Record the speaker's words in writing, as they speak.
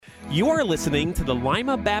You are listening to the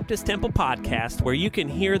Lima Baptist Temple podcast, where you can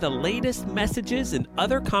hear the latest messages and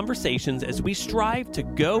other conversations as we strive to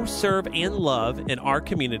go, serve, and love in our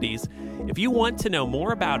communities. If you want to know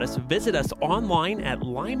more about us, visit us online at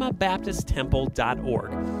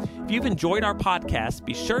limabaptisttemple.org. If you've enjoyed our podcast,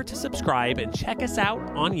 be sure to subscribe and check us out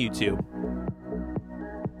on YouTube.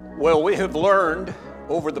 Well, we have learned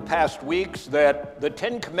over the past weeks that the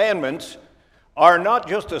Ten Commandments are not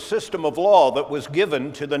just a system of law that was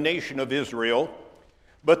given to the nation of Israel,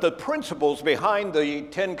 but the principles behind the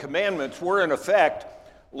Ten Commandments were in effect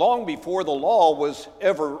long before the law was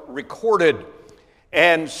ever recorded.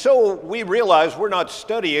 And so we realize we're not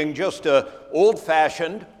studying just an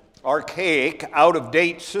old-fashioned, archaic,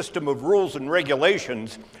 out-of-date system of rules and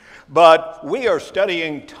regulations, but we are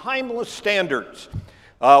studying timeless standards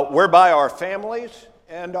whereby our families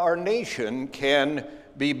and our nation can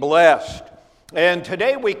be blessed. And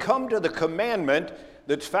today we come to the commandment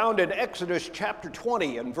that's found in Exodus chapter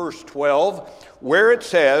 20 and verse 12, where it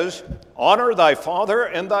says, "Honor thy father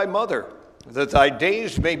and thy mother, that thy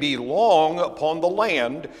days may be long upon the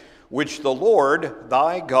land which the Lord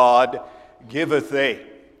thy God giveth thee."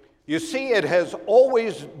 You see, it has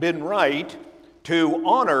always been right to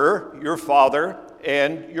honor your father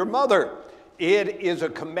and your mother. It is a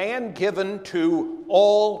command given to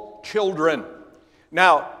all children.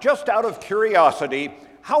 Now, just out of curiosity,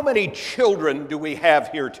 how many children do we have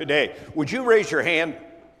here today? Would you raise your hand?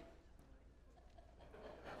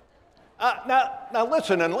 Now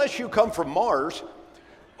listen, unless you come from Mars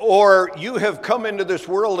or you have come into this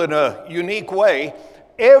world in a unique way,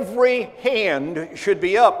 every hand should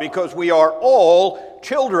be up because we are all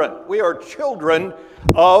children. We are children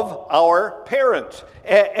of our parents.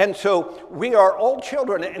 And so we are all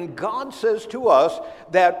children, and God says to us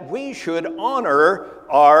that we should honor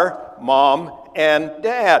our mom and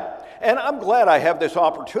dad. And I'm glad I have this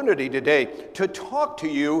opportunity today to talk to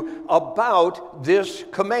you about this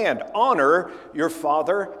command. Honor your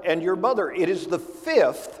father and your mother. It is the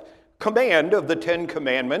fifth command of the Ten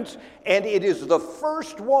Commandments, and it is the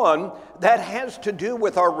first one that has to do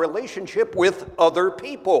with our relationship with other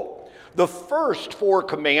people. The first four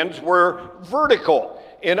commands were vertical.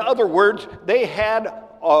 In other words, they had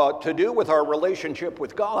to do with our relationship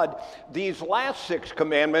with God. These last six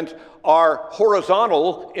commandments are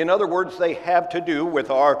horizontal. In other words, they have to do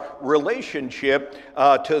with our relationship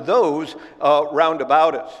to those round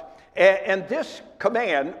about us. And this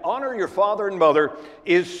command, honor your father and mother,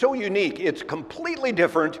 is so unique. It's completely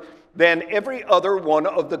different than every other one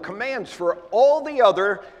of the commands. For all the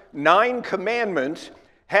other 9 commandments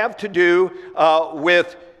have to do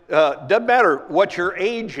with, doesn't matter what your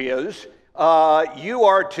age is, you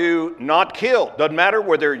are to not kill. Doesn't matter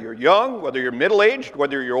whether you're young, whether you're middle-aged,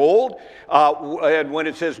 whether you're old. And when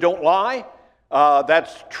it says don't lie,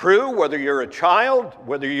 that's true whether you're a child,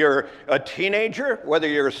 whether you're a teenager, whether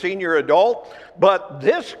you're a senior adult. But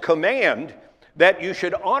this command that you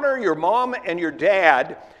should honor your mom and your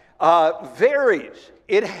dad varies.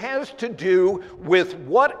 It has to do with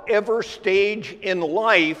whatever stage in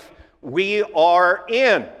life we are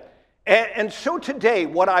in. And so today,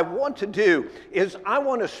 what I want to do is I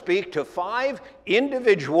want to speak to 5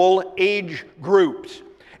 individual age groups,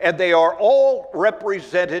 and they are all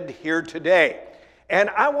represented here today. And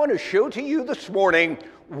I want to show to you this morning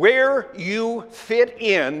where you fit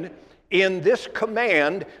in this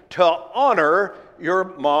command to honor your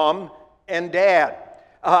mom and dad.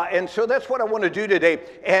 And so that's what I want to do today.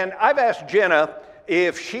 And I've asked Jenna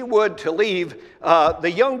if she would to leave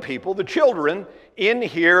the young people, the children, in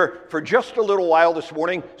here for just a little while this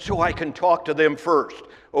morning so I can talk to them first.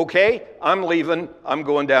 Okay? I'm leaving. I'm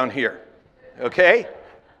going down here. Okay?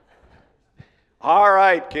 All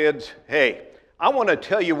right, kids. Hey, I want to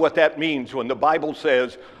tell you what that means when the Bible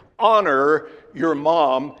says, honor your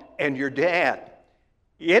mom and your dad.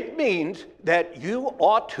 It means that you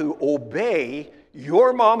ought to obey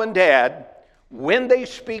your mom and dad when they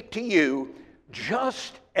speak to you,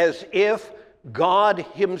 just as if God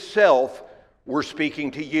himself were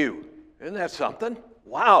speaking to you. Isn't that something?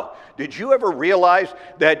 Wow. Did you ever realize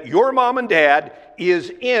that your mom and dad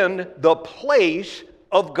is in the place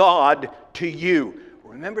of God to you?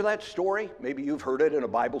 Remember that story? Maybe you've heard it in a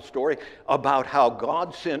Bible story about how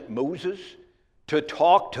God sent Moses to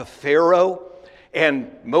talk to Pharaoh,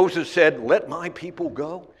 and Moses said, "Let my people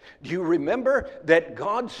go." Do you remember that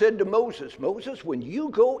God said to Moses, "Moses, when you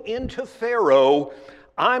go into Pharaoh,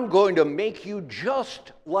 I'm going to make you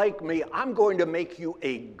just like me. I'm going to make you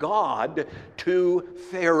a god to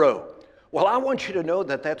Pharaoh." Well, I want you to know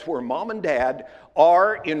that that's where mom and dad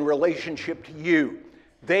are in relationship to you.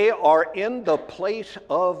 They are in the place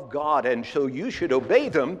of God, and so you should obey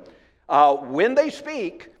them when they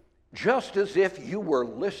speak, just as if you were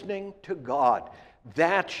listening to God.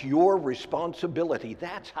 That's your responsibility.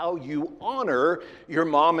 That's how you honor your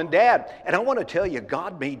mom and dad. And I want to tell you,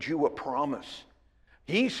 God made you a promise.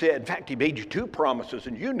 He said, in fact, he made you 2 promises.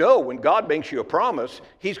 And you know when God makes you a promise,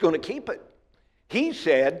 he's going to keep it. He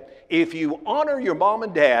said, if you honor your mom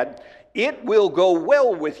and dad, it will go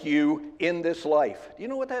well with you in this life. Do you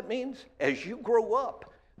know what that means? As you grow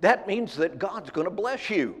up, that means that God's going to bless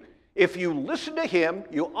you. If you listen to him,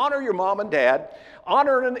 you honor your mom and dad.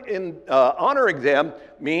 Honoring them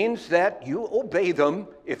means that you obey them.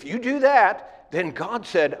 If you do that, then God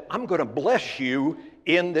said, I'm going to bless you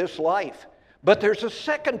in this life. But there's a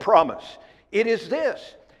second promise. It is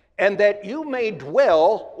this, and that you may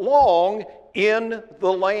dwell long in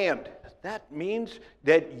the land. That means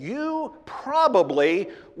that you probably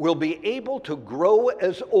will be able to grow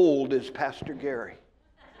as old as Pastor Gary.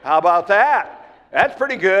 How about that? That's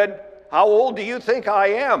pretty good. How old do you think I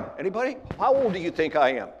am? Anybody? How old do you think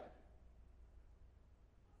I am?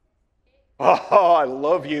 Oh, I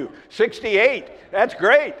love you. 68. That's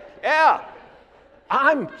great. Yeah.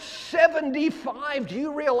 I'm 75. Do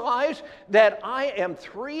you realize that I am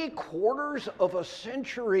 3/4 of a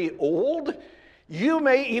century old? You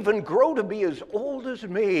may even grow to be as old as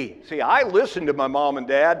me. See, I listen to my mom and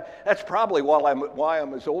dad. That's probably why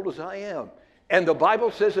I'm as old as I am. And the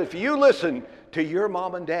Bible says if you listen to your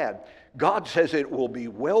mom and dad, God says it will be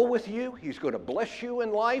well with you. He's going to bless you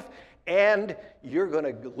in life, and you're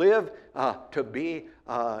going to live to be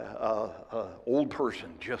an old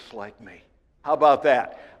person just like me. How about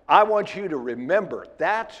that? I want you to remember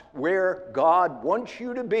that's where God wants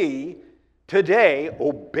you to be today,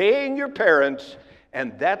 obeying your parents,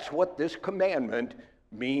 and that's what this commandment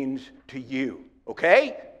means to you.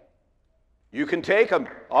 Okay? You can take them.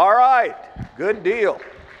 All right. Good deal.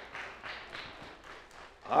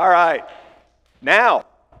 All right. Now,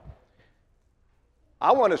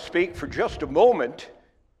 I want to speak for just a moment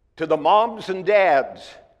to the moms and dads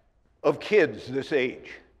of kids this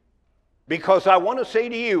age. Because I want to say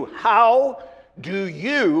to you, how do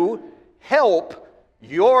you help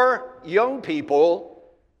your young people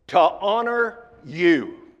to honor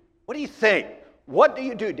you? What do you think? What do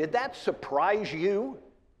you do? Did that surprise you?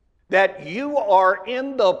 That you are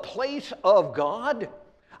in the place of God?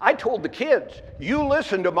 I told the kids, you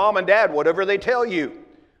listen to mom and dad, whatever they tell you.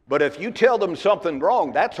 But if you tell them something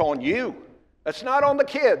wrong, that's on you. That's not on the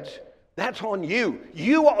kids. That's on you.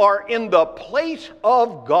 You are in the place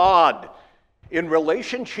of God in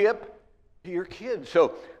relationship to your kids.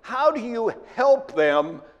 So how do you help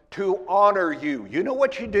them to honor you? You know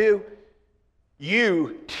what you do?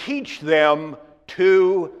 You teach them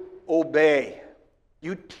to obey.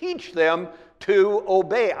 You teach them to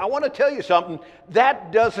obey. I want to tell you something.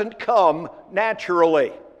 That doesn't come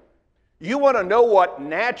naturally. You want to know what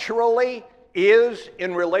naturally is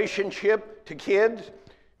in relationship to kids?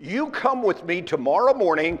 You come with me tomorrow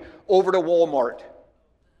morning over to Walmart.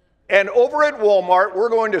 And over at Walmart, we're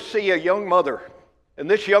going to see a young mother. And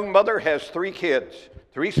this young mother has 3 kids,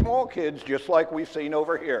 3 small kids, just like we've seen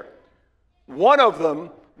over here. One of them,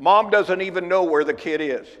 mom doesn't even know where the kid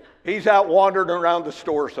is. He's out wandering around the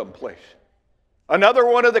store someplace. Another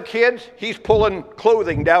one of the kids, he's pulling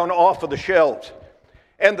clothing down off of the shelves.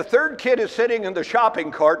 And the third kid is sitting in the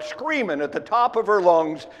shopping cart screaming at the top of her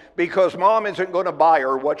lungs because mom isn't going to buy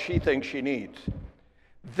her what she thinks she needs.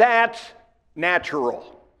 That's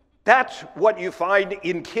natural. That's what you find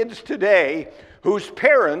in kids today whose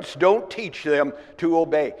parents don't teach them to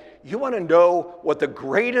obey. You want to know what the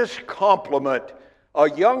greatest compliment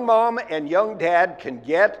a young mom and young dad can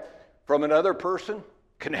get from another person?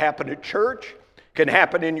 Can happen at church, can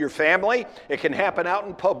happen in your family, it can happen out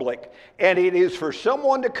in public. And it is for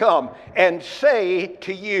someone to come and say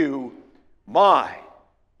to you, my,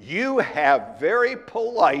 you have very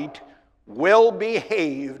polite,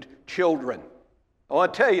 well-behaved children. I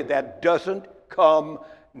want to tell you, that doesn't come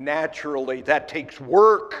naturally. That takes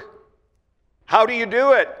work. How do you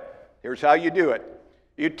do it? Here's how you do it.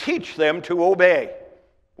 You teach them to obey.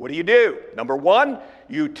 What do you do? Number 1,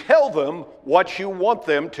 you tell them what you want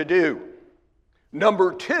them to do.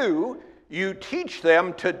 Number 2, you teach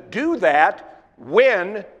them to do that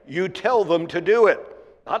when you tell them to do it.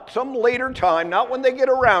 Not some later time, not when they get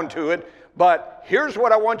around to it, but here's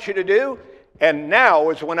what I want you to do, and now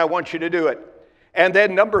is when I want you to do it. And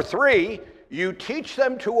then number 3, you teach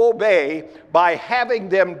them to obey by having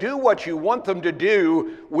them do what you want them to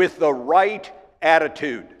do with the right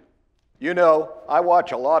attitude. You know, I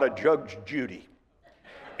watch a lot of Judge Judy.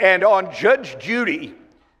 And on Judge Judy,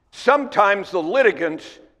 sometimes the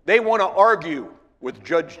litigants, they want to argue with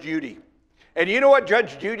Judge Judy. And you know what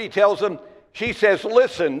Judge Judy tells them? She says,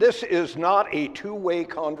 listen, this is not a two-way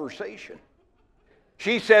conversation.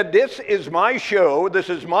 She said, this is my show, this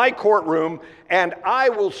is my courtroom, and I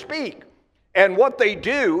will speak. And what they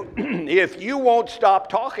do, if you won't stop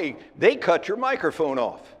talking, they cut your microphone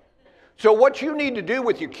off. So what you need to do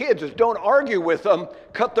with your kids is don't argue with them,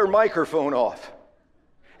 cut their microphone off.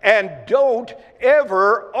 And don't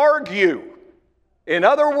ever argue. In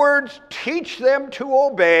other words, teach them to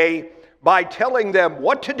obey by telling them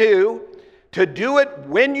what to do it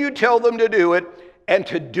when you tell them to do it, and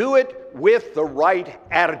to do it with the right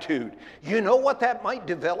attitude. You know what that might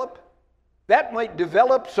develop? That might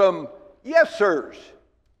develop some yes, sirs,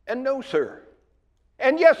 and no, sir.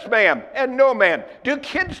 And yes, ma'am, and no, ma'am. Do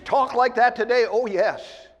kids talk like that today? Oh, yes.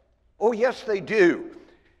 Oh, yes, they do.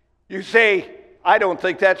 You say, I don't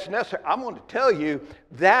think that's necessary. I'm going to tell you,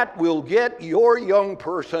 that will get your young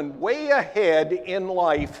person way ahead in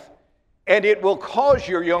life, and it will cause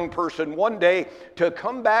your young person one day to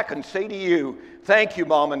come back and say to you, thank you,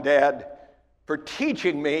 Mom and Dad, for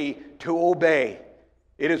teaching me to obey.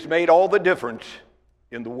 It has made all the difference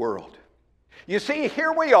in the world. You see,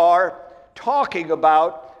 here we are talking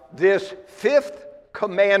about this fifth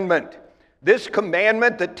commandment, this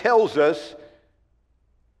commandment that tells us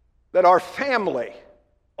that our family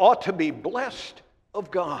ought to be blessed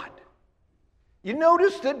of God. You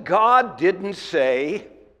notice that God didn't say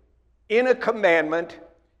in a commandment,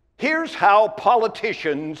 here's how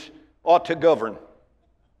politicians ought to govern.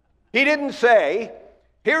 He didn't say,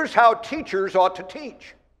 here's how teachers ought to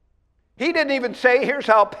teach. He didn't even say, here's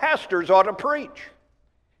how pastors ought to preach.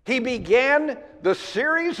 He began the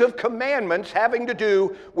series of commandments having to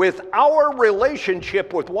do with our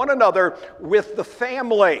relationship with one another, with the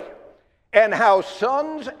family, and how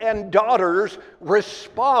sons and daughters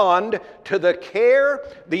respond to the care,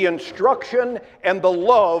 the instruction, and the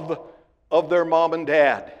love of their mom and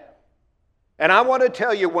dad. And I want to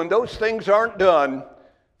tell you, when those things aren't done,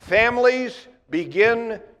 families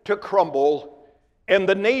begin to crumble, and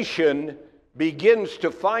the nation begins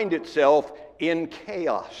to find itself in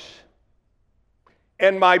chaos.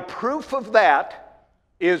 And my proof of that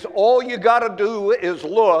is all you got to do is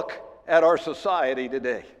look at our society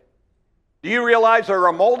today. Do you realize there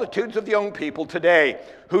are multitudes of young people today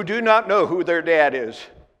who do not know who their dad is?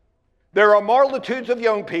 There are multitudes of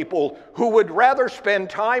young people who would rather spend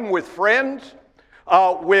time with friends,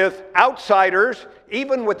 with outsiders,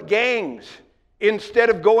 even with gangs, instead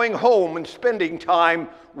of going home and spending time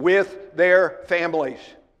with their families.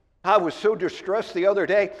 I was so distressed the other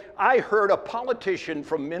day. I heard a politician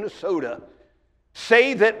from Minnesota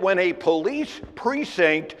say that when a police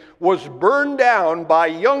precinct was burned down by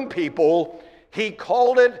young people, he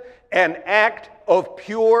called it an act of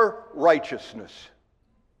pure righteousness.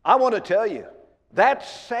 I want to tell you, that's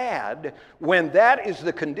sad when that is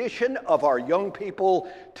the condition of our young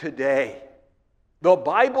people today. The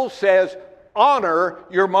Bible says, honor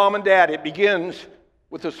your mom and dad. It begins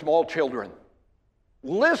with the small children.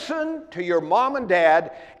 Listen to your mom and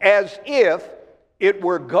dad as if it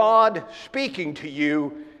were God speaking to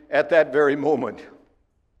you at that very moment.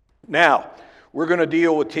 Now, we're going to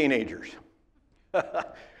deal with teenagers.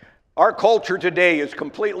 Our culture today is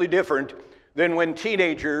completely different than when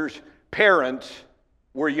teenagers' parents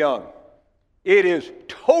were young. It is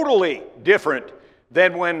totally different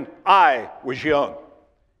than when I was young.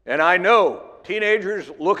 And I know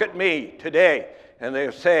teenagers look at me today and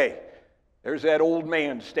they say, there's that old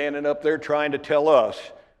man standing up there trying to tell us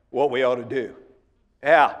what we ought to do.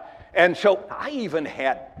 Yeah. And so I even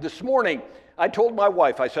had, this morning, I told my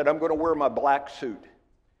wife, I said, I'm going to wear my black suit.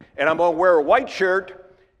 And I'm going to wear a white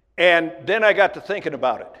shirt. And then I got to thinking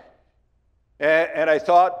about it. And I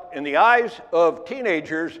thought, in the eyes of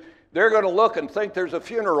teenagers, they're going to look and think there's a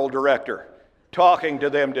funeral director talking to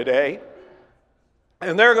them today.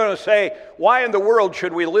 And they're going to say, why in the world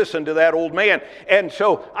should we listen to that old man? And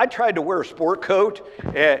so I tried to wear a sport coat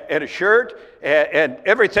and a shirt and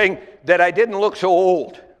everything that I didn't look so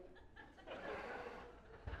old.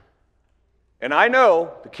 And I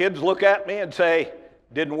know the kids look at me and say,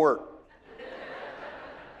 didn't work.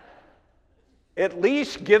 At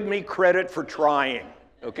least give me credit for trying,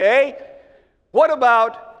 okay? What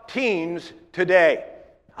about teens today?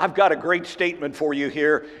 I've got a great statement for you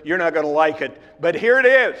here. You're not going to like it, but here it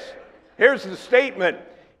is. Here's the statement.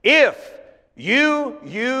 If you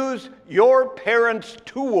use your parents'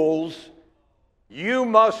 tools, you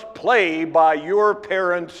must play by your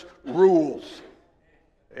parents' rules.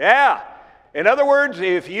 Yeah. In other words,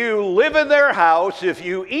 if you live in their house, if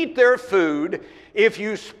you eat their food, if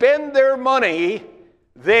you spend their money,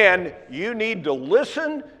 then you need to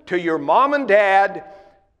listen to your mom and dad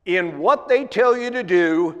in what they tell you to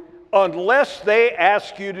do unless they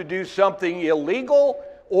ask you to do something illegal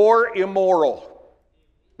or immoral.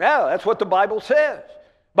 Now, that's what the Bible says.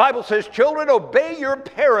 The Bible says, children, obey your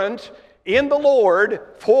parents in the Lord,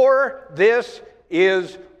 for this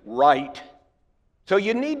is right. So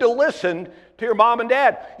you need to listen to your mom and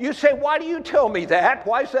dad. You say, why do you tell me that?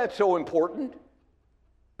 Why is that so important?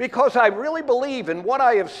 Because I really believe in what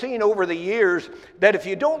I have seen over the years, that if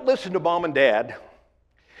you don't listen to mom and dad,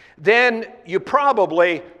 then you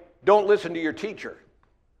probably don't listen to your teacher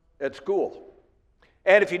at school.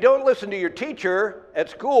 And if you don't listen to your teacher at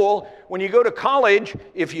school, when you go to college,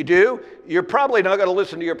 if you do, you're probably not going to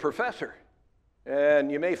listen to your professor.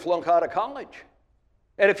 And you may flunk out of college.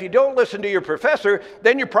 And if you don't listen to your professor,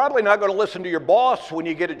 then you're probably not going to listen to your boss when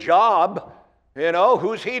you get a job. You know,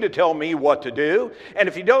 who's he to tell me what to do? And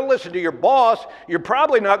if you don't listen to your boss, you're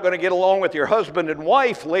probably not going to get along with your husband and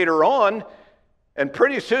wife later on. And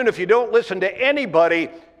pretty soon, if you don't listen to anybody,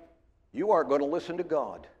 you aren't going to listen to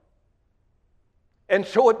God. And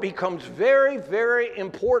so it becomes very, very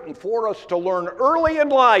important for us to learn early in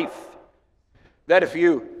life that if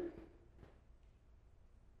you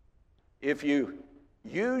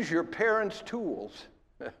use your parents' tools,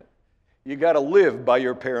 you got to live by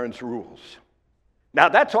your parents' rules. Now,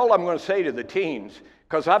 that's all I'm going to say to the teens,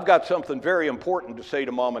 because I've got something very important to say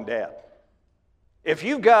to mom and dad. If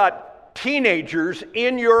you've got teenagers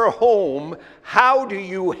in your home, how do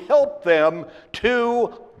you help them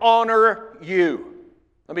to honor you?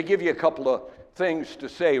 Let me give you a couple of things to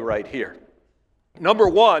say right here. Number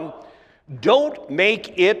one, don't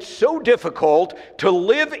make it so difficult to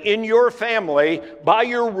live in your family by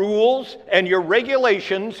your rules and your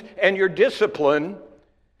regulations and your discipline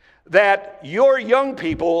that your young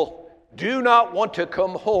people do not want to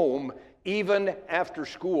come home even after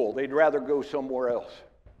school. They'd rather go somewhere else.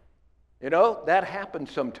 You know, that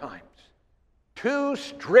happens sometimes. Too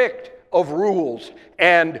strict of rules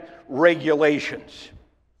and regulations.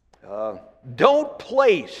 Don't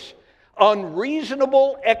place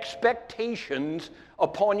unreasonable expectations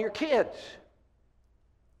upon your kids.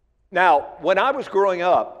 Now, when I was growing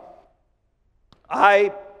up,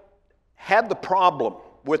 I had the problem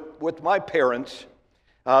with my parents.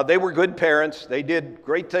 They were good parents. They did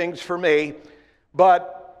great things for me.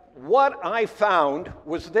 But what I found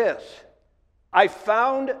was this. I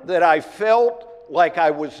found that I felt like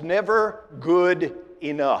I was never good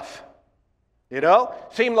enough. You know,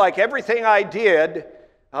 seemed like everything I did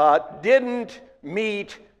didn't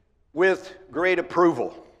meet with great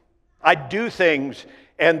approval. I'd do things,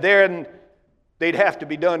 and then they'd have to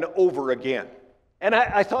be done over again. And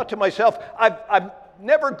I thought to myself, I'm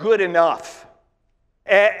never good enough.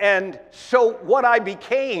 And so what I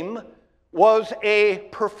became was a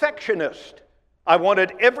perfectionist. I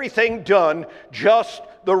wanted everything done just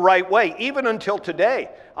the right way. Even until today,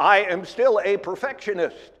 I am still a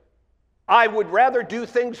perfectionist. I would rather do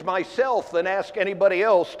things myself than ask anybody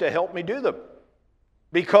else to help me do them.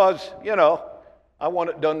 Because, you know, I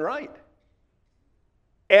want it done right.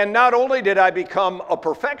 And not only did I become a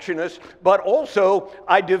perfectionist, but also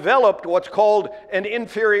I developed what's called an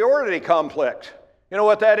inferiority complex. You know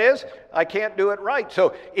what that is? I can't do it right.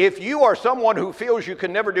 So if you are someone who feels you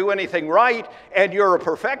can never do anything right and you're a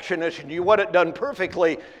perfectionist and you want it done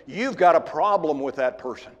perfectly, you've got a problem with that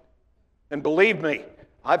person. And believe me,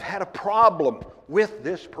 I've had a problem with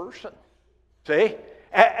this person. See?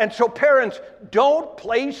 And so parents, don't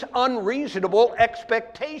place unreasonable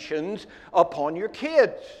expectations upon your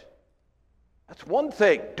kids. That's one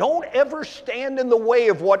thing. Don't ever stand in the way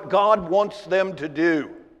of what God wants them to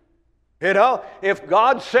do. You know, if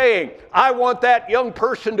God's saying, I want that young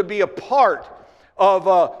person to be a part of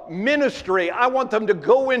a ministry, I want them to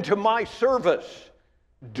go into my service,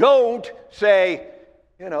 don't say,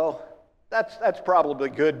 you know, that's probably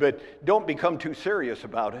good, but don't become too serious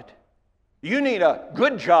about it. You need a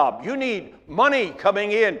good job. You need money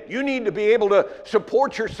coming in. You need to be able to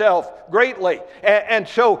support yourself greatly. And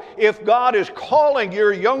so if God is calling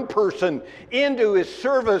your young person into his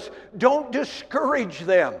service, don't discourage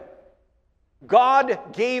them. God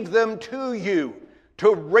gave them to you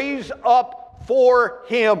to raise up for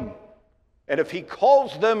him. And if he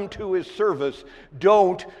calls them to his service,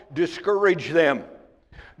 don't discourage them.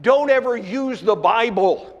 Don't ever use the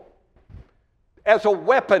Bible as a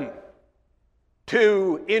weapon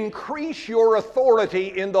to increase your authority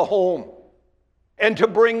in the home and to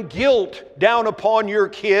bring guilt down upon your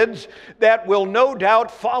kids that will no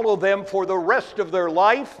doubt follow them for the rest of their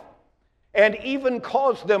life and even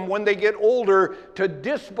cause them, when they get older, to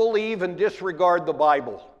disbelieve and disregard the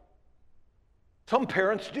Bible. Some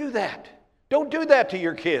parents do that. Don't do that to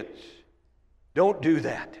your kids. Don't do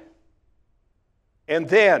that. And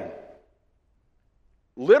then,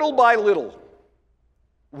 little by little,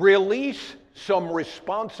 release some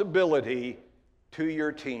responsibility to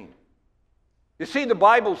your teen. You see, the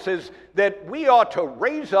Bible says that we ought to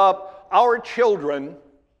raise up our children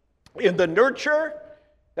in the nurture,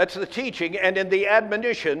 that's the teaching, and in the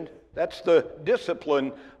admonition, that's the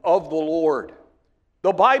discipline of the Lord.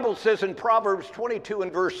 The Bible says in Proverbs 22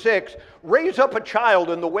 and verse 6, raise up a child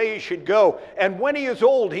in the way he should go, and when he is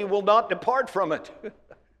old, he will not depart from it.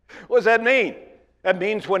 What does that mean? That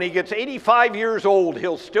means when he gets 85 years old,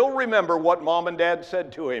 he'll still remember what mom and dad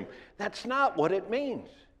said to him. That's not what it means.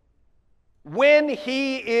 When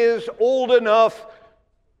he is old enough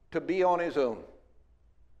to be on his own.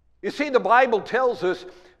 You see, the Bible tells us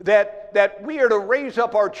that we are to raise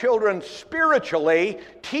up our children spiritually,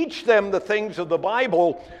 teach them the things of the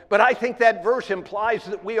Bible, but I think that verse implies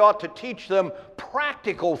that we ought to teach them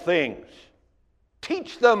practical things.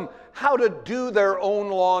 Teach them how to do their own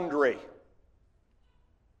laundry.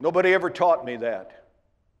 Nobody ever taught me that.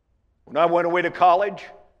 When I went away to college,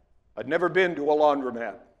 I'd never been to a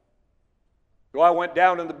laundromat. So I went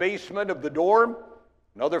down in the basement of the dorm.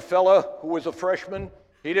 Another fella who was a freshman,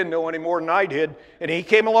 he didn't know any more than I did, and he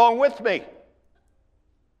came along with me.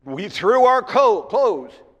 We threw our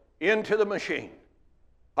clothes into the machine.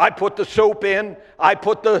 I put the soap in, I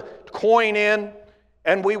put the coin in,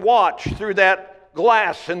 and we watched through that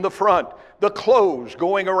glass in the front, the clothes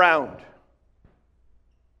going around.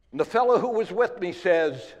 And the fellow who was with me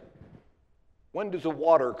says, when does the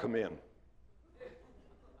water come in?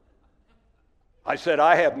 I said,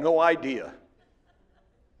 I have no idea.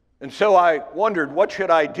 And so I wondered, what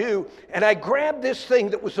should I do? And I grabbed this thing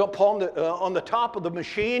that was up on the top of the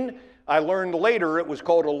machine. I learned later it was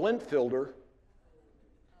called a lint filter.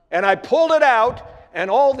 And I pulled it out,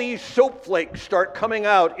 and all these soap flakes start coming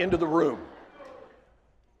out into the room.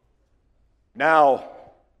 Now,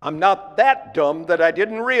 I'm not that dumb that I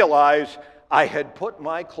didn't realize I had put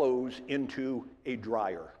my clothes into a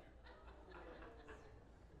dryer.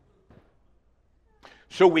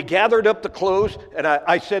 So we gathered up the clothes, and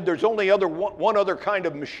I said there's only one other kind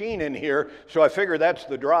of machine in here, so I figured that's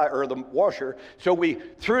the dryer or the washer. So we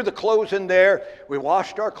threw the clothes in there, we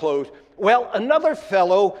washed our clothes. Well, another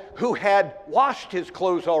fellow who had washed his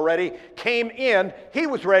clothes already came in, he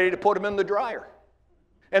was ready to put them in the dryer.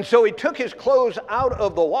 And so he took his clothes out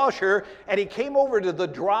of the washer, and he came over to the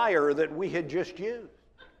dryer that we had just used.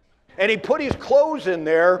 And he put his clothes in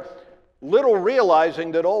there, little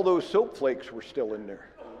realizing that all those soap flakes were still in there.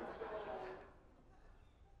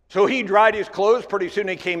 So he dried his clothes. Pretty soon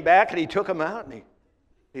he came back and he took them out, and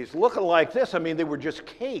he's looking like this. I mean, they were just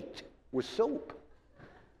caked with soap.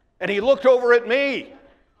 And he looked over at me.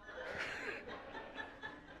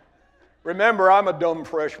 Remember, I'm a dumb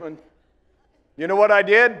freshman. You know what I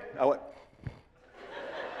did? I went,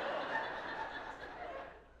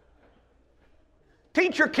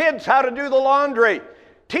 teach your kids how to do the laundry.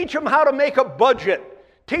 Teach them how to make a budget.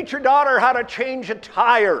 Teach your daughter how to change a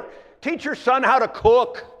tire. Teach your son how to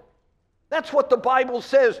cook. That's what the Bible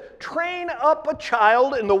says. Train up a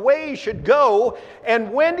child in the way he should go,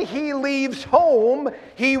 and when he leaves home,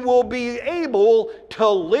 he will be able to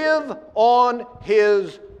live on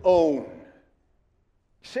his own.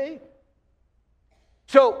 See?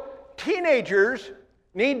 So, teenagers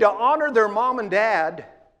need to honor their mom and dad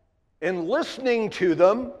in listening to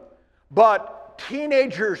them, but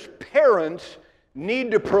teenagers' parents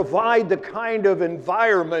need to provide the kind of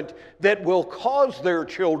environment that will cause their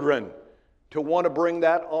children to want to bring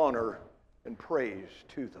that honor and praise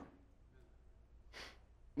to them.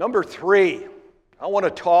 Number 3, I want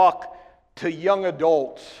to talk to young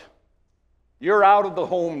adults. You're out of the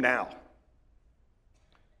home now.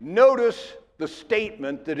 Notice the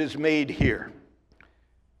statement that is made here.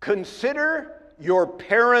 Consider your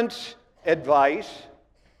parents' advice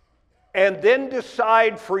and then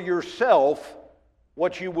decide for yourself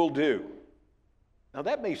what you will do. Now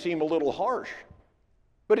that may seem a little harsh,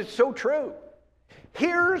 but it's so true.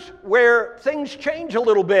 Here's where things change a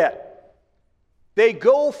little bit. They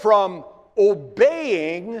go from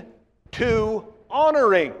obeying to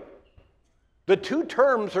honoring. The two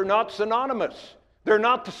terms are not synonymous. They're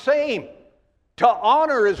not the same. To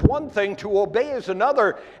honor is one thing, to obey is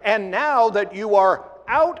another. And now that you are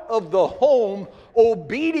out of the home,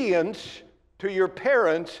 obedience to your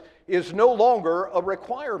parents is no longer a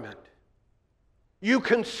requirement. You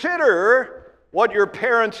consider what your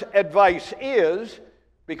parents' advice is,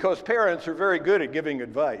 because parents are very good at giving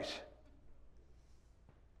advice.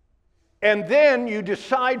 And then you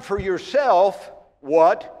decide for yourself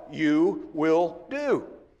what you will do.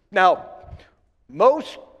 Now,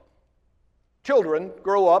 most children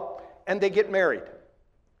grow up and they get married.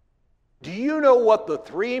 Do you know what the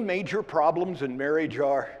 3 major problems in marriage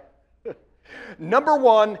are? Number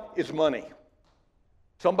 1 is money.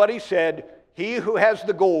 Somebody said, he who has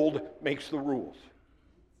the gold makes the rules.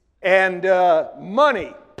 And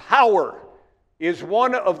money, power, is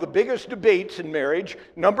one of the biggest debates in marriage.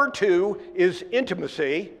 Number 2 is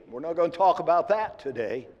intimacy. We're not going to talk about that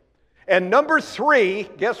today. And number 3,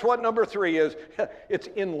 guess what number 3 is? It's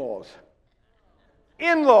in-laws.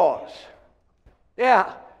 In-laws.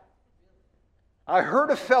 Yeah. I heard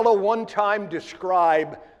a fellow one time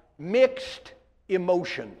describe mixed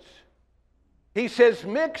emotions. He says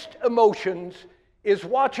mixed emotions is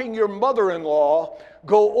watching your mother-in-law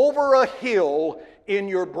go over a hill in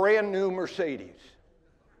your brand new Mercedes.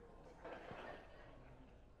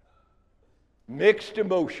 Mixed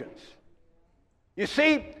emotions. You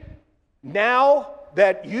see, now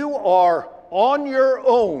that you are on your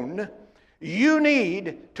own, you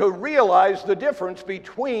need to realize the difference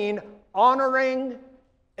between honoring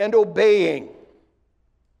and obeying.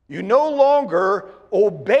 You no longer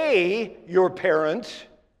obey your parents,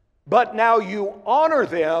 but now you honor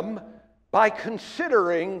them by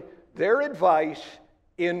considering their advice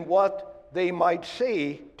in what they might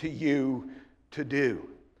say to you to do.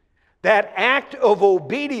 That act of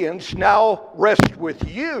obedience now rests with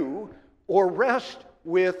you or rests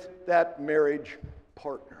with that marriage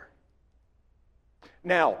partner.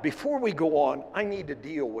 Now, before we go on, I need to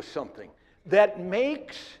deal with something that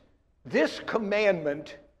makes this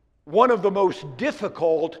commandment one of the most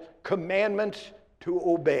difficult commandments to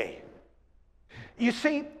obey. You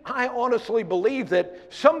see, I honestly believe that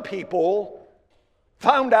some people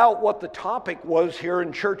found out what the topic was here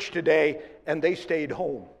in church today and they stayed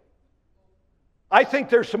home. I think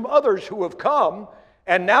there's some others who have come,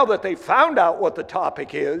 and now that they found out what the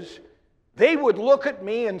topic is, they would look at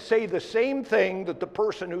me and say the same thing that the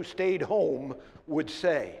person who stayed home would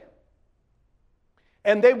say.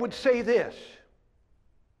 And they would say this,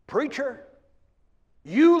 "Preacher,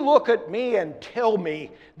 you look at me and tell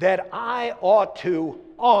me that I ought to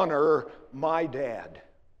honor my dad.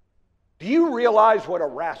 Do you realize what a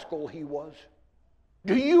rascal he was?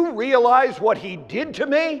 Do you realize what he did to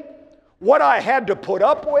me? What I had to put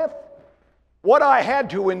up with? What I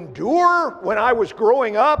had to endure when I was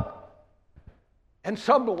growing up?" And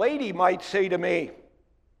some lady might say to me,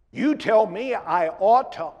 "You tell me I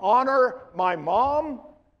ought to honor my mom?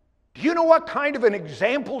 Do you know what kind of an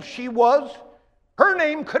example she was? Her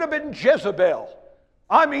name could have been Jezebel.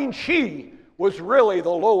 I mean, she was really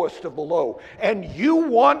the lowest of the low. And you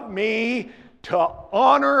want me to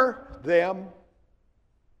honor them?"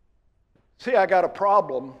 See, I got a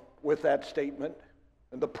problem with that statement.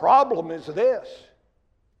 And the problem is this.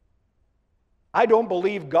 I don't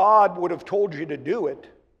believe God would have told you to do it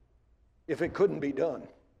if it couldn't be done.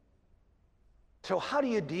 So how do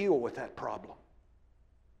you deal with that problem?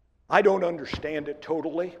 I don't understand it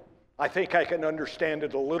totally. I think I can understand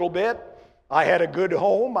it a little bit. I had a good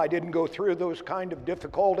home. I didn't go through those kind of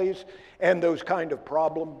difficulties and those kind of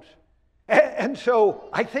problems. And so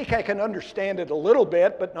I think I can understand it a little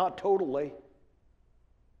bit, but not totally.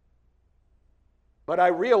 But I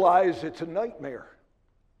realize it's a nightmare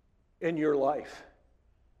in your life.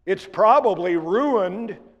 It's probably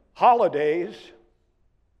ruined holidays.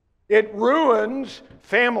 It ruins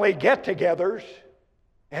family get-togethers,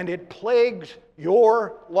 and it plagues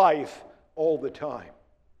your life all the time.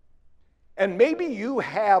 And maybe you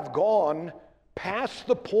have gone past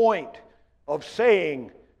the point of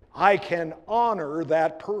saying, "I can honor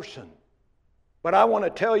that person." But I want to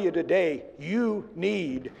tell you today, you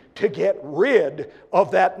need to get rid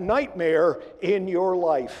of that nightmare in your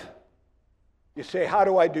life. You say, "How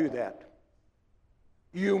do I do that?"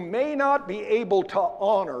 You may not be able to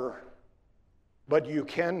honor, but you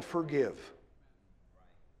can forgive.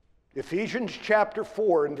 Ephesians chapter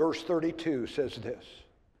 4 and verse 32 says this,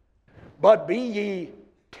 "But be ye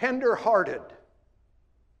tender-hearted,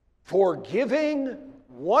 forgiving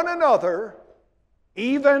one another,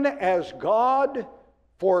 even as God,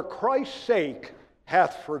 for Christ's sake,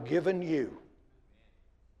 hath forgiven you."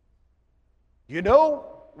 You know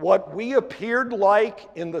what we appeared like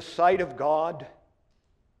in the sight of God?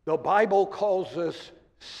 The Bible calls us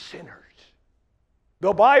sinners.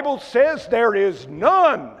 The Bible says there is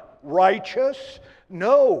none righteous,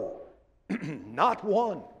 no, not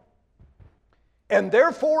one. And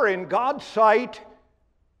therefore, in God's sight,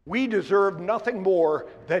 we deserve nothing more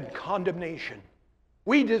than condemnation.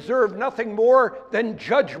 We deserve nothing more than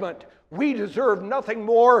judgment. We deserve nothing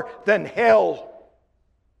more than hell.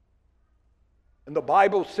 And the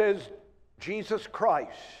Bible says Jesus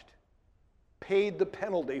Christ paid the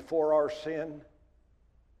penalty for our sin.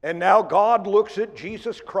 And now God looks at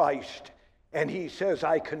Jesus Christ and he says,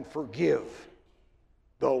 I can forgive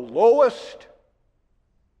the lowest,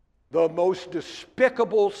 the most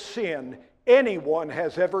despicable sin anyone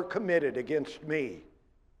has ever committed against me.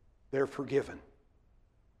 They're forgiven.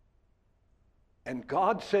 And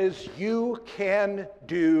God says, you can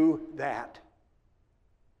do that.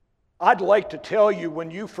 I'd like to tell you, when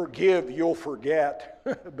you forgive, you'll forget,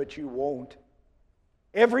 but you won't.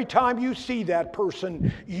 Every time you see that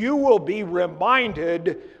person, you will be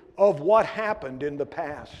reminded of what happened in the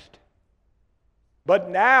past. But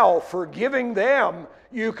now, forgiving them,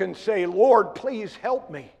 you can say, Lord, please help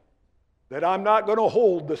me, that I'm not going to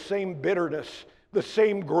hold the same bitterness, the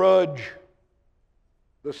same grudge,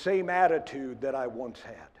 the same attitude that I once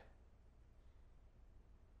had.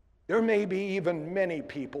 There may be even many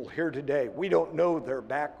people here today. We don't know their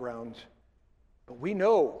backgrounds, but we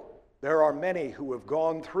know there are many who have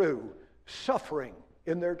gone through suffering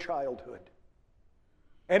in their childhood.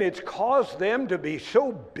 And it's caused them to be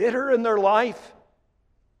so bitter in their life.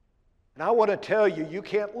 And I want to tell you, you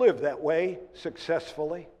can't live that way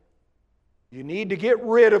successfully. You need to get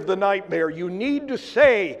rid of the nightmare. You need to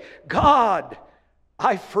say, God,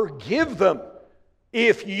 I forgive them.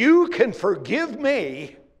 If you can forgive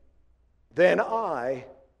me, then I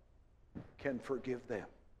can forgive them.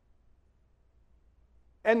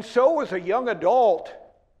 And so as a young adult,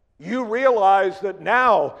 you realize that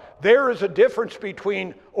now there is a difference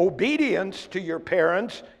between obedience to your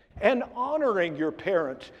parents and honoring your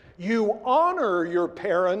parents. You honor your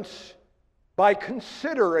parents by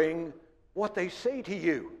considering what they say to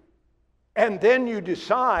you. And then you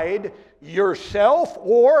decide yourself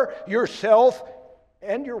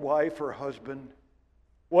and your wife or husband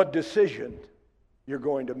what decision you're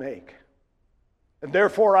going to make. And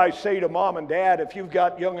therefore I say to mom and dad, if you've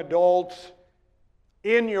got young adults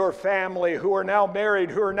in your family who are now married,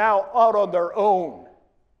 who are now out on their own,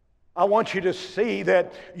 I want you to see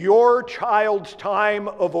that your child's time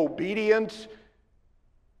of obedience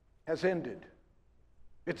has ended.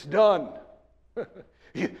 It's done.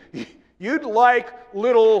 You'd like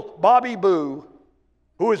little Bobby Boo,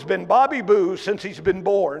 who has been Bobby Boo since he's been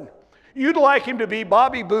born, you'd like him to be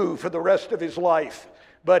Bobby Boo for the rest of his life.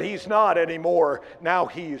 But he's not anymore. Now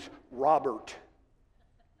he's Robert.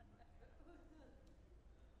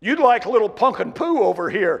 You'd like little Punkin' Poo over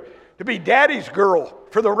here to be Daddy's girl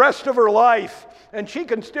for the rest of her life. And she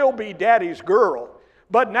can still be Daddy's girl.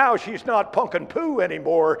 But now she's not Punkin' Poo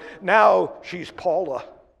anymore. Now she's Paula.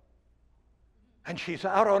 And she's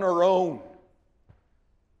out on her own.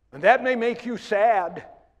 And that may make you sad.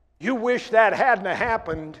 You wish that hadn't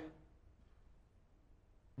happened.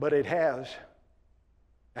 But it has.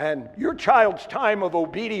 And your child's time of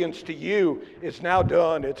obedience to you is now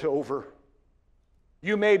done. It's over.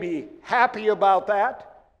 You may be happy about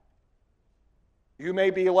that. You may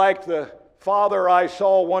be like the father I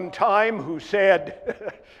saw one time who said,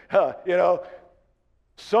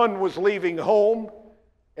 son was leaving home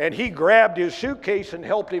and he grabbed his suitcase and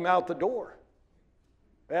helped him out the door.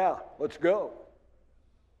 Yeah, let's go.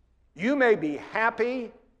 You may be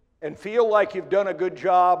happy and feel like you've done a good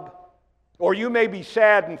job, or you may be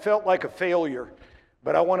sad and felt like a failure.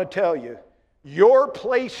 But I want to tell you, your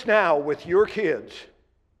place now with your kids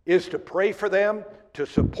is to pray for them, to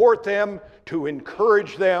support them, to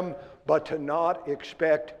encourage them, but to not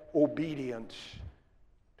expect obedience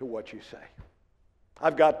to what you say.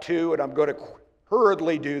 I've got two, and I'm going to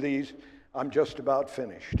hurriedly do these. I'm just about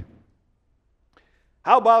finished.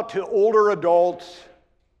 How about to older adults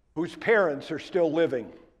whose parents are still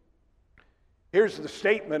living? Here's the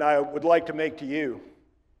statement I would like to make to you.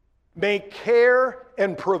 Make care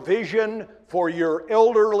and provision for your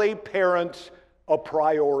elderly parents a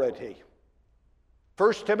priority.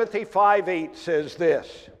 1 Timothy 5:8 says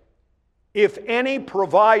this, if any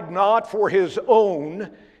provide not for his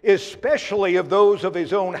own, especially of those of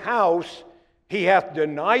his own house, he hath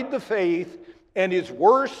denied the faith and is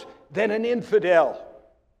worse than an infidel.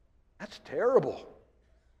 That's terrible.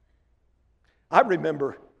 I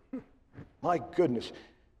remember, my goodness,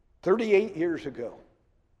 38 years ago,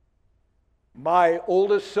 my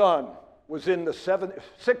oldest son was in the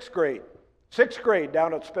sixth grade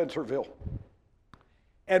down at Spencerville.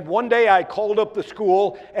 And one day I called up the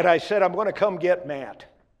school and I said, I'm going to come get Matt.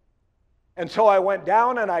 And so I went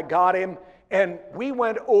down and I got him, and we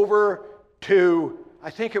went over to, I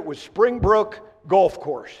think it was Springbrook Golf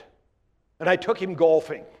Course. And I took him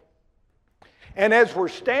golfing. And as we're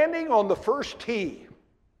standing on the first tee,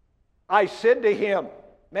 I said to him,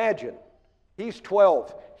 imagine, he's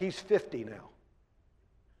 12, he's 50 now.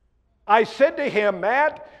 I said to him,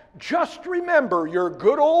 Matt, just remember your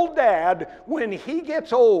good old dad when he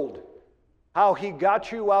gets old, how he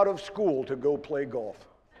got you out of school to go play golf.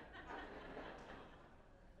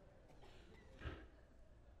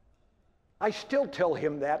 I still tell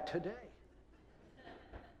him that today.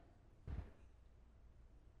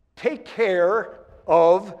 Take care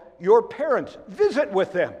of your parents. Visit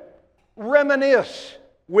with them. Reminisce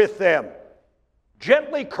with them.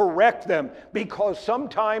 Gently correct them, because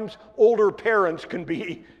sometimes older parents can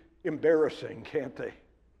be embarrassing, can't they?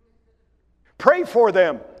 Pray for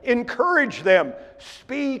them. Encourage them.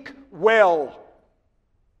 Speak well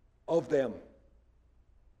of them.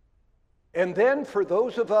 And then for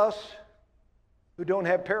those of us who don't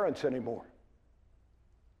have parents anymore,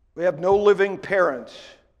 we have no living parents,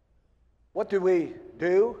 what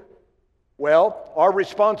do? Well, our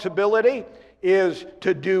responsibility is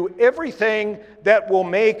to do everything that will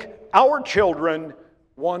make our children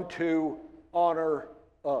want to honor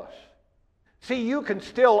us. See, you can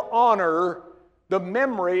still honor the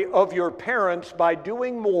memory of your parents by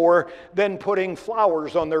doing more than putting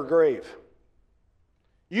flowers on their grave.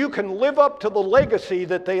 You can live up to the legacy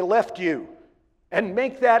that they left you and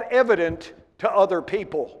make that evident to other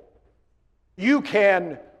people. You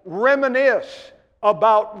can reminisce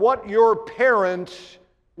about what your parents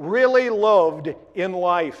really loved in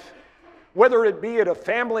life, whether it be at a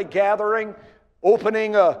family gathering,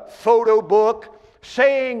 opening a photo book,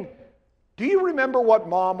 saying, do you remember what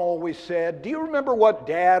Mom always said? Do you remember what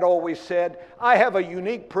Dad always said? I have a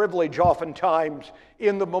unique privilege oftentimes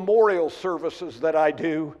in the memorial services that I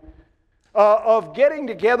do of getting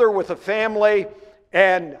together with a family,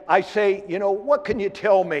 and I say, what can you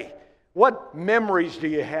tell me? What memories do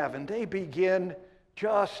you have? And they begin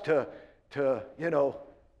just to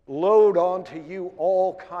load onto you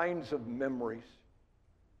all kinds of memories.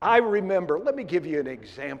 I remember, let me give you an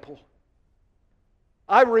example.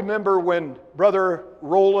 I remember when Brother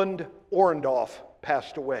Roland Orendorff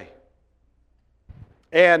passed away.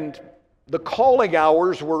 And the calling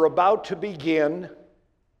hours were about to begin,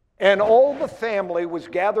 and all the family was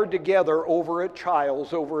gathered together over at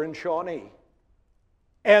Childs over in Shawnee.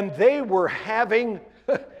 And they were having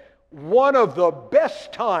one of the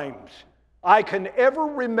best times I can ever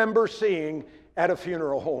remember seeing at a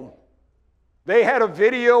funeral home. They had a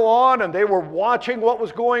video on and they were watching what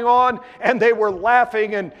was going on, and they were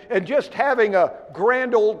laughing and just having a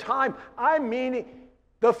grand old time. I mean,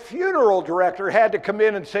 the funeral director had to come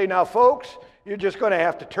in and say, now folks, you're just going to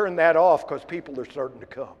have to turn that off because people are starting to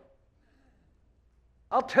come.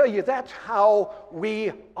 I'll tell you, that's how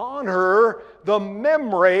we honor the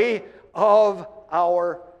memory of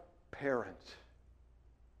our parents.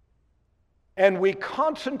 And we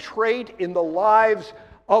concentrate in the lives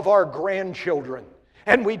of our grandchildren,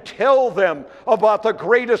 and we tell them about the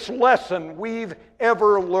greatest lesson we've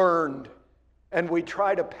ever learned, and we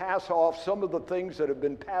try to pass off some of the things that have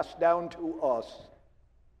been passed down to us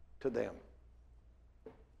to them.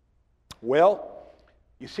 Well,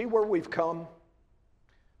 you see where we've come?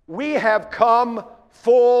 We have come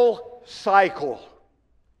full cycle.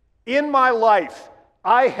 In my life,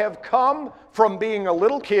 I have come from being a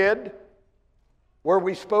little kid, where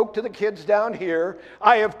we spoke to the kids down here.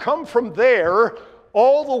 I have come from there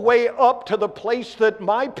all the way up to the place that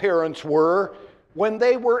my parents were when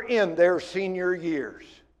they were in their senior years.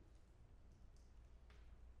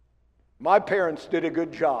 My parents did a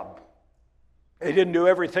good job. They didn't do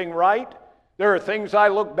everything right. There are things I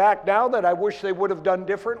look back now that I wish they would have done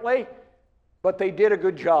differently, but they did a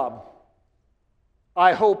good job.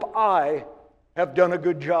 I hope I have done a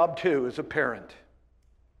good job too as a parent.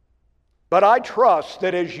 But I trust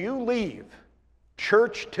that as you leave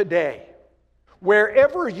church today,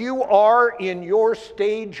 wherever you are in your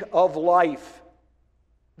stage of life,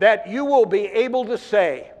 that you will be able to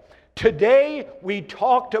say, today we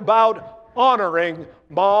talked about honoring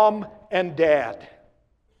Mom and Dad.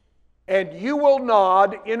 And you will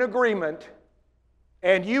nod in agreement,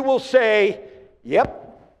 and you will say,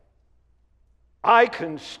 yep, I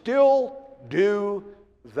can still do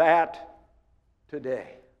that today.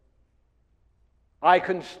 I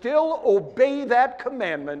can still obey that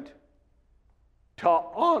commandment to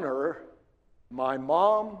honor my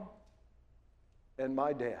mom and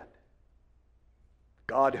my dad.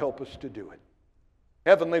 God help us to do it.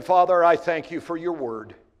 Heavenly Father, I thank you for your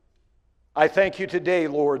word. I thank you today,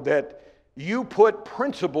 Lord, that you put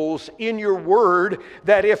principles in your word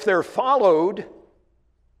that if they're followed,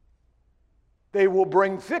 they will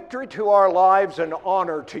bring victory to our lives and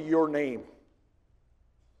honor to your name.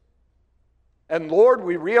 And Lord,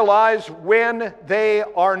 we realize when they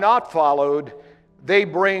are not followed, they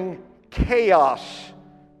bring chaos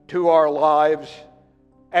to our lives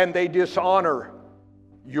and they dishonor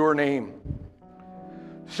your name.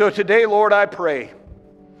 So today, Lord, I pray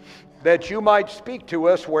that you might speak to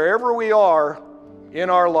us wherever we are in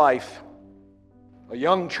our life. A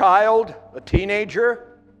young child, a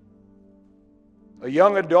teenager, a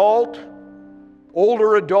young adult,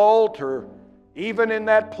 older adult, or even in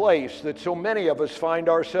that place that so many of us find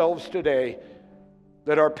ourselves today,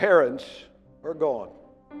 that our parents are gone.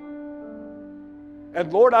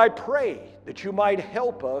 And Lord, I pray that you might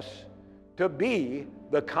help us to be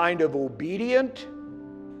the kind of obedient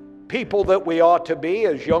people that we ought to be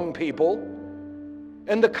as young people,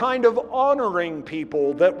 and the kind of honoring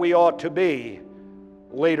people that we ought to be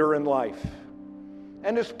later in life.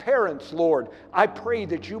 And as parents, Lord, I pray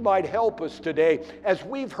that you might help us today as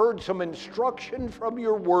we've heard some instruction from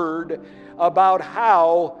your word about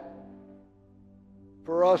how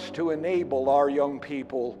for us to enable our young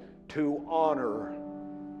people to honor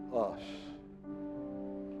us.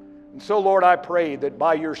 And so, Lord, I pray that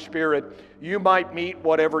by your Spirit, you might meet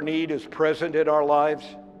whatever need is present in our lives.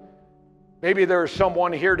 Maybe there's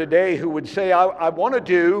someone here today who would say, I want to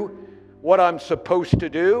do what I'm supposed to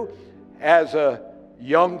do as a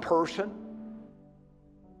young person,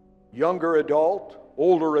 younger adult,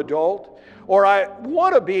 older adult, or I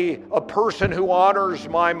want to be a person who honors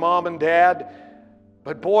my mom and dad,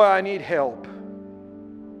 but boy, I need help.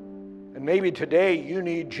 And maybe today you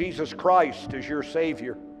need Jesus Christ as your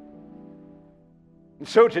Savior. And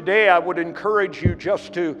so today I would encourage you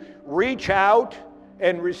just to reach out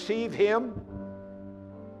and receive Him.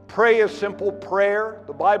 Pray a simple prayer.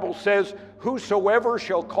 The Bible says, whosoever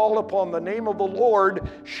shall call upon the name of the Lord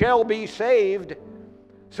shall be saved.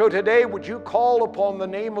 So today, would you call upon the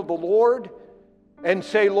name of the Lord and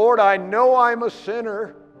say, Lord, I know I'm a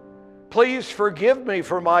sinner. Please forgive me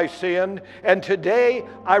for my sin. And today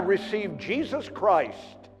I receive Jesus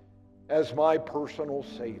Christ as my personal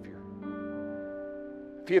Savior.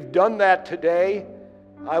 If you've done that today,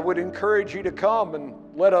 I would encourage you to come and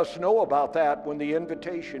let us know about that when the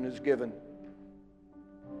invitation is given.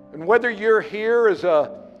 And whether you're here as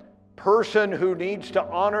a person who needs to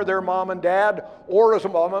honor their mom and dad, or as a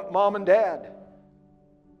mom and dad,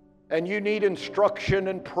 and you need instruction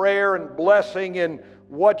and prayer and blessing in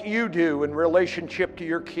what you do in relationship to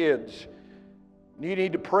your kids, you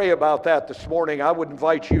need to pray about that this morning, I would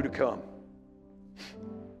invite you to come.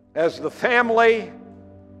 As the family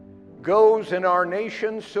goes in our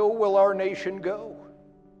nation, so will our nation go.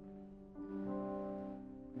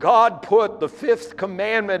 God put the 5th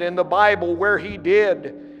commandment in the Bible where He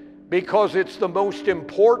did because it's the most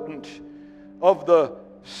important of the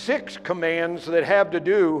 6 commands that have to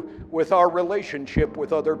do with our relationship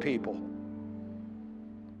with other people.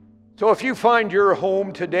 So if you find your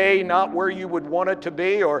home today not where you would want it to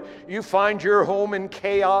be, or you find your home in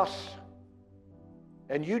chaos,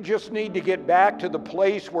 and you just need to get back to the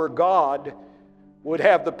place where God would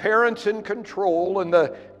have the parents in control and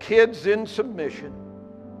the kids in submission.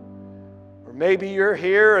 Or maybe you're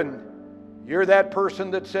here and you're that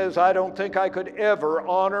person that says, I don't think I could ever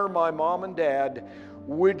honor my mom and dad.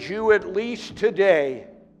 Would you at least today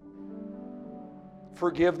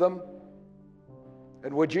forgive them?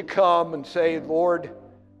 And would you come and say, Lord,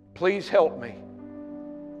 please help me.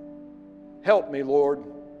 Help me, Lord.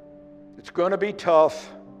 It's going to be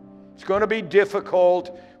tough. It's going to be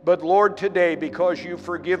difficult. But Lord, today, because you've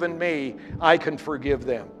forgiven me, I can forgive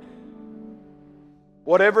them.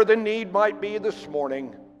 Whatever the need might be this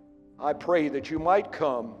morning, I pray that you might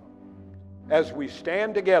come as we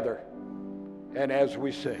stand together and as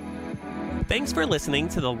we sing. Thanks for listening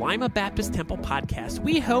to the Lima Baptist Temple podcast.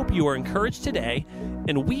 We hope you are encouraged today,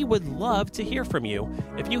 and we would love to hear from you.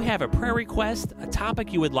 If you have a prayer request, a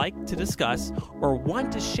topic you would like to discuss, or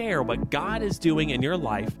want to share what God is doing in your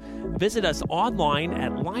life, visit us online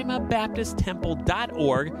at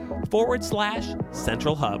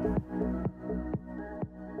limabaptisttemple.org/Central Hub.